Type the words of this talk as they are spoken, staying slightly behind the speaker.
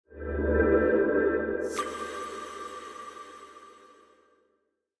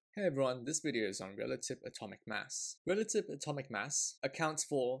Hey everyone, this video is on relative atomic mass. Relative atomic mass accounts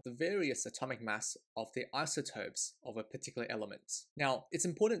for the various atomic mass of the isotopes of a particular element. Now, it's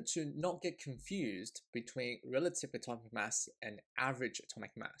important to not get confused between relative atomic mass and average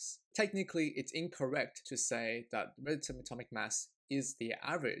atomic mass. Technically, it's incorrect to say that relative atomic mass is the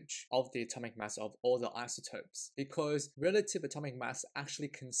average of the atomic mass of all the isotopes, because relative atomic mass actually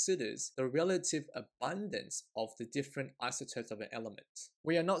considers the relative abundance of the different isotopes of an element.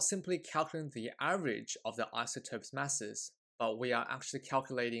 We are not simply calculating the average of the isotopes' masses, but we are actually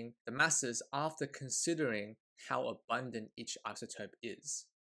calculating the masses after considering how abundant each isotope is.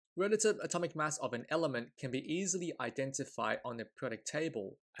 Relative atomic mass of an element can be easily identified on the periodic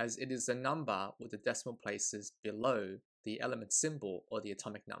table, as it is a number with the decimal places below the element symbol or the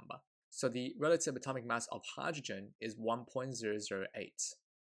atomic number. So the relative atomic mass of hydrogen is 1.008.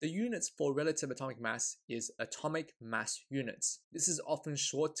 The units for relative atomic mass is atomic mass units. This is often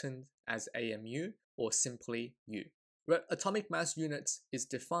shortened as AMU or simply U. Atomic mass units is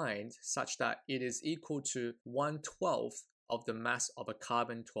defined such that it is equal to 1/12 of the mass of a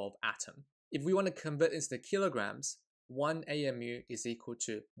carbon-12 atom. If we want to convert into kilograms, 1 AMU is equal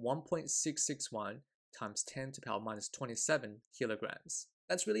to 1.661 times 10 to the power minus 27 kilograms.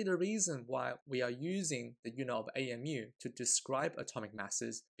 That's really the reason why we are using the unit of AMU to describe atomic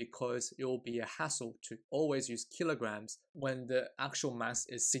masses, because it will be a hassle to always use kilograms when the actual mass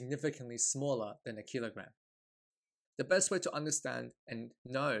is significantly smaller than a kilogram. The best way to understand and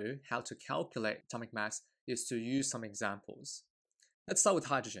know how to calculate atomic mass is to use some examples. Let's start with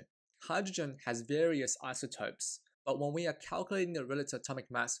hydrogen. Hydrogen has various isotopes, but when we are calculating the relative atomic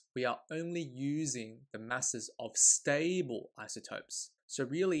mass, we are only using the masses of stable isotopes. So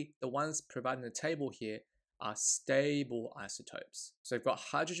really, the ones provided in the table here are stable isotopes. So we've got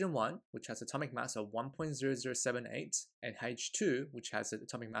hydrogen 1, which has atomic mass of 1.0078, and H2, which has an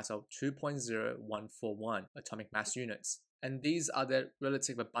atomic mass of 2.0141 atomic mass units. And these are the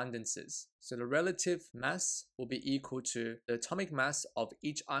relative abundances. So the relative mass will be equal to the atomic mass of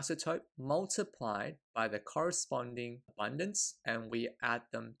each isotope multiplied by the corresponding abundance, and we add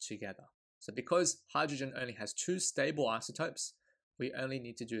them together. So because hydrogen only has 2 stable isotopes, we only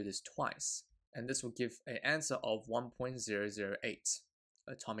need to do this twice. And this will give an answer of 1.008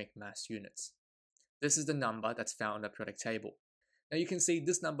 atomic mass units. This is the number that's found on the periodic table. Now you can see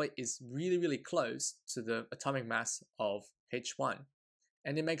this number is really close to the atomic mass of H1.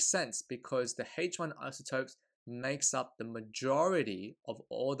 And it makes sense because the H1 isotopes makes up the majority of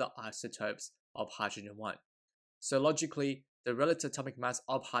all the isotopes of hydrogen 1. So logically, the relative atomic mass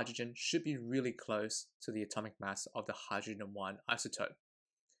of hydrogen should be really close to the atomic mass of the hydrogen 1 isotope.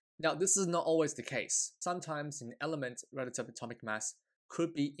 Now this is not always the case. Sometimes an element's relative atomic mass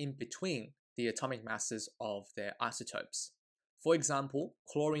could be in between the atomic masses of their isotopes. For example,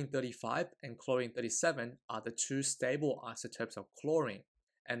 chlorine-35 and chlorine-37 are the 2 stable isotopes of chlorine,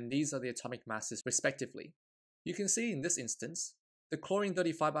 and these are the atomic masses respectively. You can see in this instance, the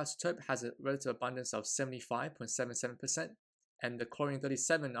chlorine-35 isotope has a relative abundance of 75.77%, and the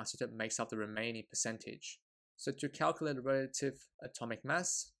chlorine-37 isotope makes up the remaining percentage. So to calculate the relative atomic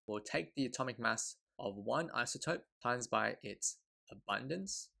mass, we'll take the atomic mass of one isotope times by its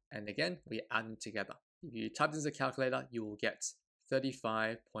abundance, and again, we add them together. If you type this in the calculator, you will get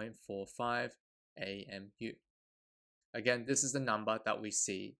 35.45 AMU. Again, this is the number that we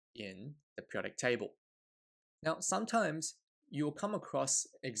see in the periodic table. Now, sometimes you will come across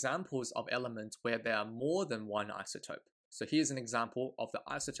examples of elements where there are more than one isotope. So here's an example of the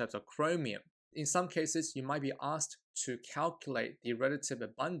isotopes of chromium. In some cases, you might be asked to calculate the relative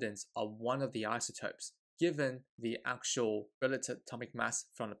abundance of one of the isotopes, given the actual relative atomic mass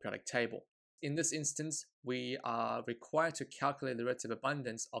from the periodic table. In this instance, we are required to calculate the relative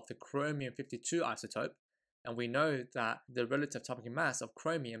abundance of the chromium-52 isotope, and we know that the relative atomic mass of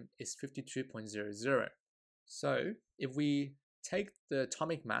chromium is 52.00. So if we take the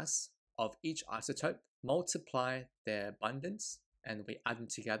atomic mass of each isotope, multiply their abundance, and we add them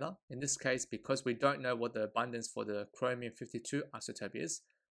together. In this case, because we don't know what the abundance for the chromium-52 isotope is,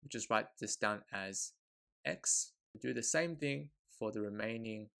 we just write this down as X. We do the same thing for the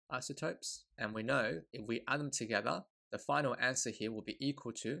remaining isotopes, and we know if we add them together, the final answer here will be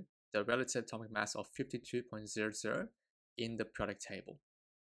equal to the relative atomic mass of 52.00 in the periodic table.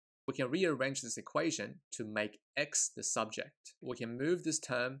 We can rearrange this equation to make X the subject. We can move this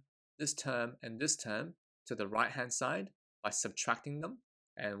term, and this term to the right hand side by subtracting them,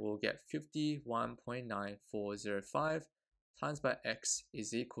 and we'll get 51.9405 times by X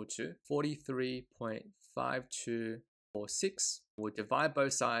is equal to 43.5246. We'll divide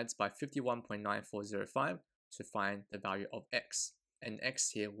both sides by 51.9405 to find the value of X. and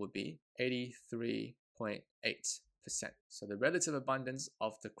X here would be 83.8%. So the relative abundance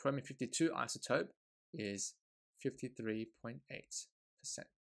of the chromium-52 isotope is 53.8%.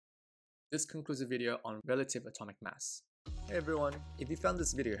 This concludes the video on relative atomic mass. Hey everyone, if you found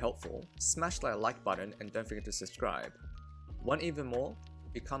this video helpful, smash that like button and don't forget to subscribe. Want even more?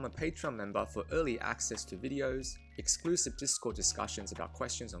 Become a Patreon member for early access to videos, exclusive Discord discussions about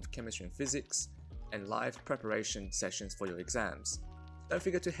questions on chemistry and physics, and live preparation sessions for your exams. Don't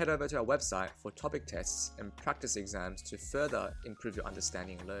forget to head over to our website for topic tests and practice exams to further improve your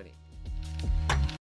understanding and learning.